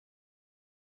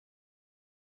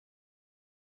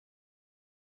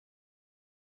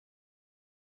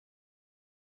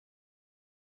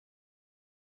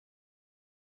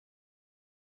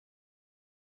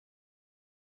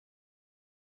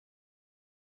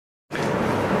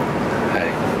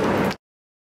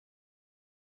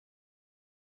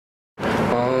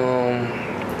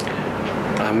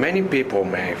Many people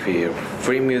may feel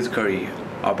free musically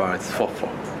about sufoffo,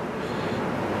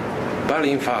 but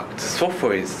in fact,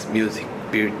 sufoffo is music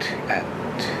built at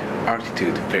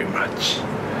altitude very much.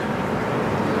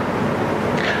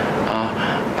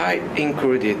 I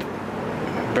included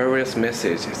various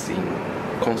messages in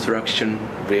construction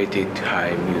related to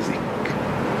high music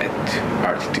at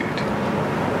altitude.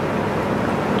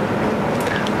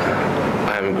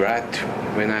 I'm glad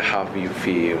when I have you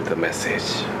feel the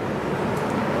message.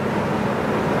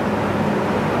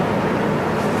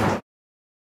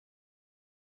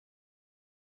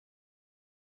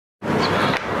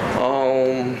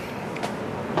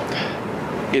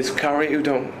 Is curry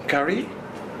udon curry?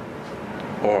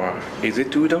 Or is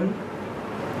it udon?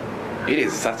 It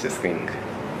is such a thing.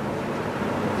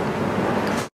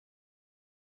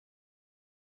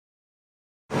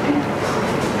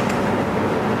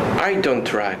 I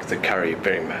don't like the curry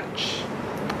very much.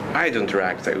 I don't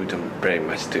like the udon very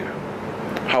much too.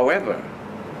 However,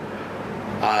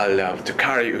 I love the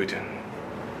curry udon.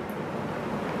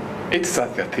 It's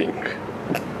such a thing.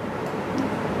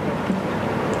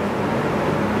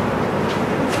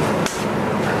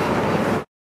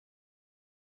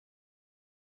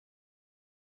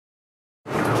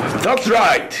 That's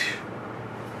right!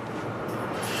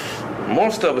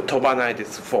 Most of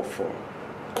Tobanai's sufoffo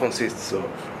consists of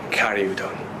curry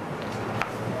udon.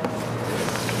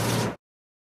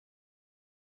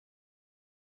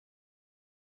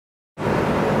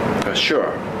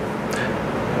 Sure,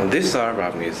 this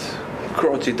album is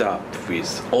crowded up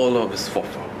with all of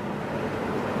sufoffo,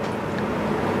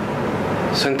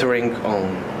 centering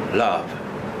on love,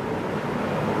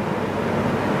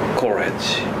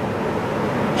 courage,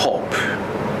 hope,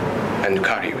 and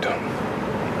curry udon.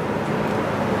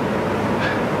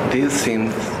 These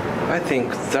themes, I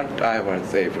think that I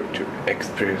was able to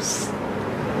express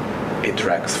it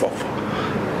like sufoffo.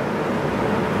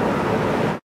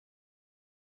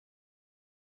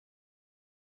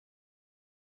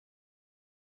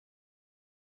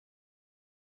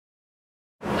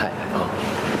 Hi.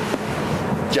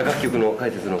 じゃあ楽曲の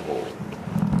解説の方。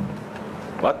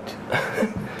What?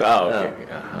 Oh,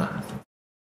 okay.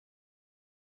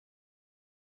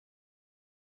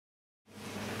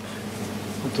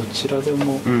 どちらで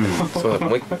も、そうだ、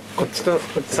もうこっちの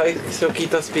最初聞い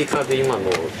たスピーカーで今の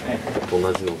と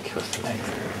同じのを聞かせて。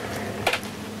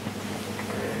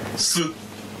ス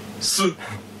ス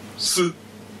ス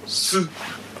ス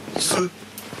ス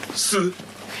ス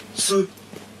ス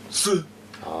ス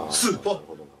ス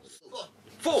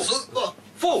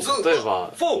例え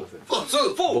ば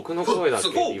僕の声だけ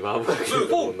リバーブかける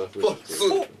とこんな風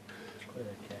に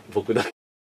僕だけ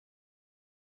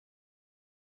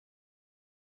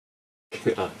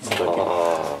あ、そうだ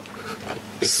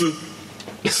けス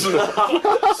ス面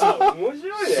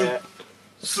白いね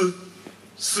ス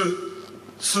ス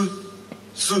ス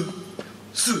ス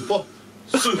スパ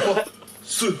スパ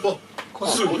スパス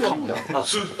パ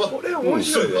スパこれ面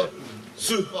白いね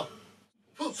スパ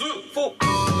スポこ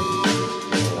れ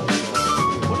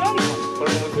面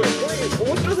白い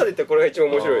面白さで言ったらこれが一番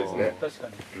面白いですね確か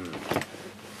に、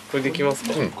これでいきますか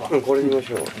これ見ま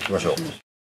しょう行きましょう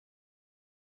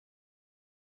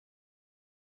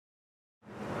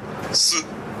す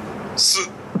す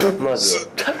まず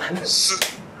す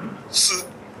す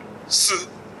す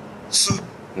す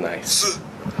ナイス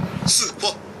スパ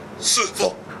ス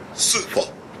パスパ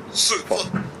スパスパ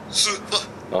ス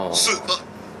パスパ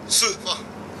スパ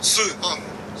スパ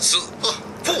フォスパ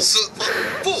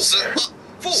フォスパ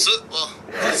フォスパ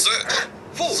スパ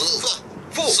フォスパ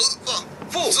フォスパ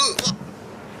フォスパ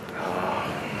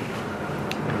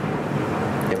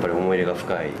やっぱり思い入れが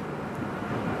深い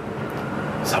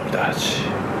サブダージ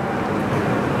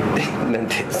なん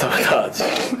てサブダージ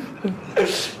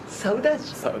サウダー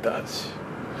ジサウダージ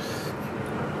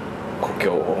故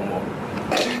郷を思う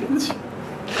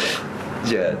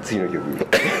じゃあ次の曲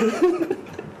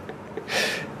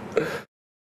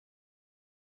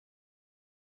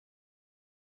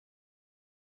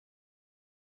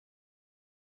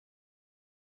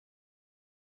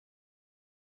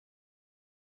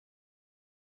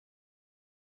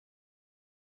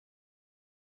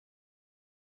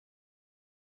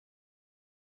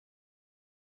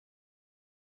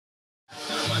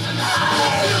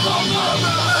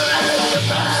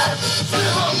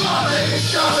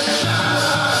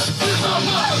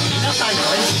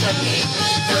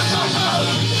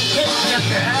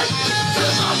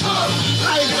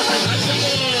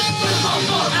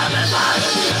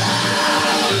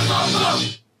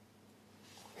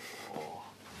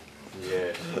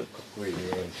かっこいいね。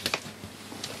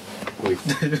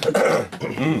かっこ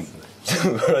いい。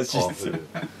素晴らしいですよ。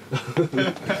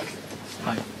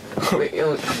はい。これ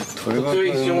途中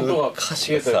一瞬音は歌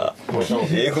詞がさ、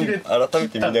英語改め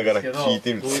て見ながら聞い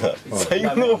てるとさ、最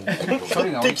後の本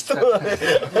当適当だね。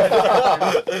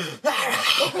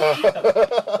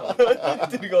何言っ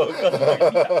てるか分かんない。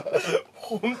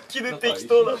本気で適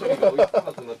当だね。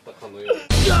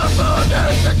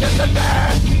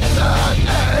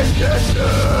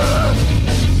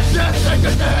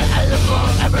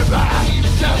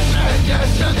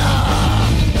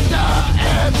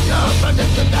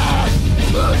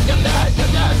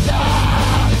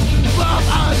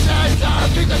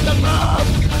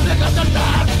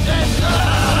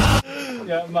い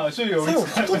や、まあ処理を最後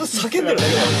ほとんど叫んでるだけ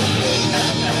だ。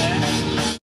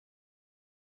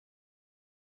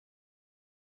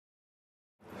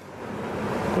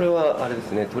これはあれで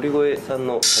すね、鳥越さん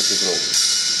の作曲の。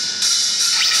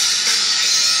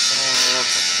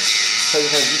最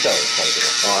初にギターをされてま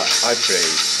す。I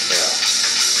play.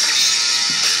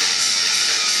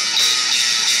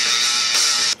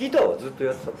 ギターはずっと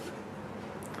やってたんですか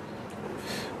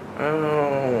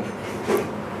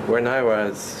When I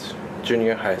was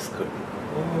junior high school.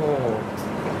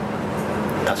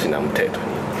 たしなむ程度に。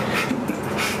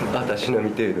あ、たしな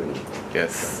み程度に。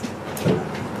Yes.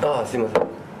 ああ、すいません。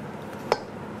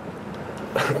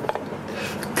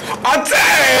熱い。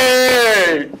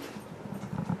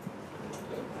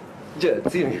じゃあ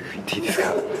次の曲言っていいです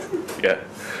か。いや。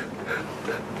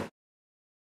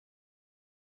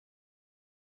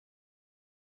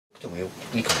でもい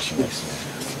いかもしれないですね。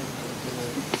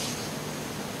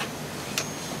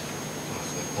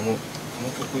この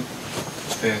曲っ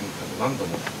て何度も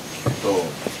聴くと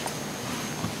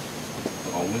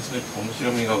なんか面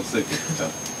白みが薄れていっちゃう。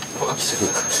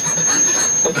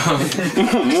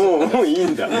もういい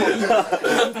んだ。も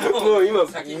う今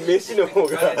飯の方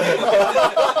が。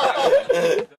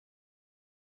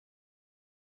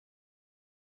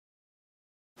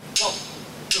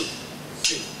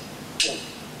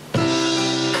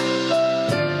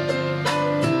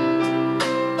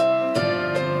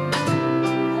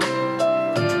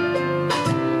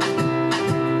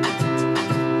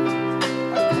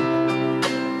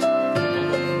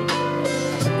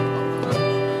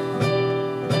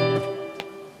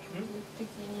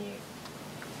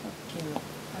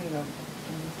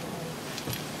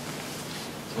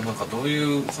なんかどう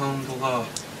いうサウンドが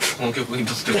この曲に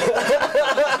とっては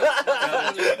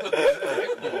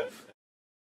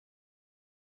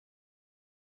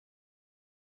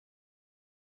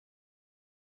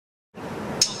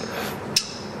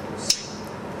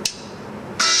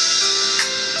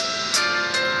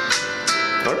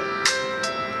あれ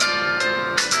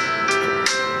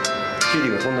CD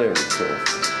が飛んだように聞こえま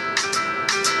す。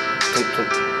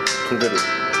飛んでる。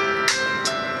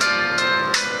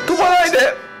飛ばないで。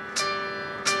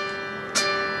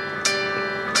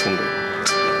飛んでる。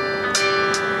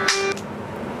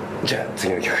じゃあ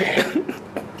次の曲へ。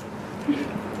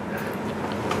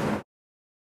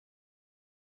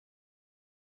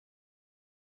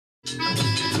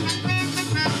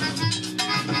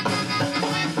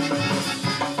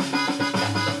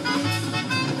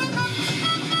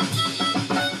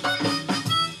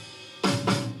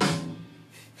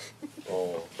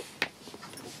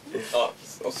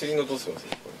お尻のどうします？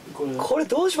これ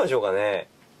どうしましょうかね。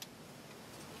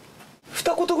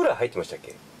二言ぐらい入ってましたっ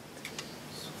け？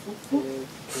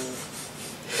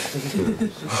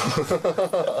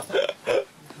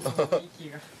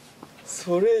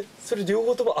それ両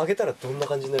方とも上げたらどんな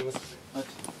感じになりますかね。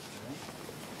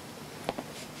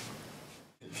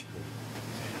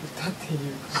歌ってい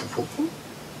う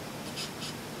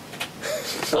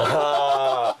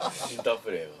ああ、インター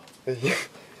プレイは。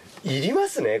いりま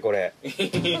すねこれ。素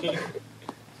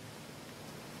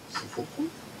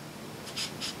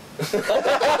晴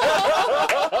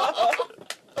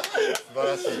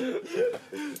らし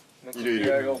い。いるいる。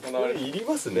いり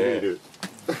ますね。いる。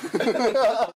サ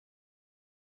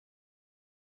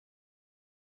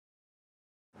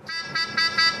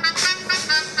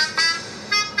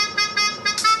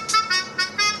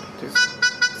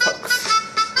ックス。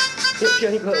ピア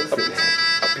ニカですよね。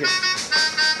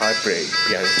I play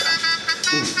piano.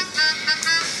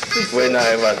 When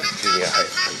I was junior high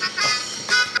school.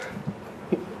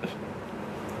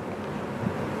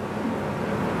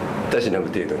 たしなむ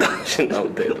程度に。たしなむ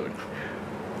程度に。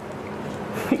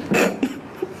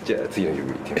じゃあ次の曲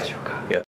いってみましょうか。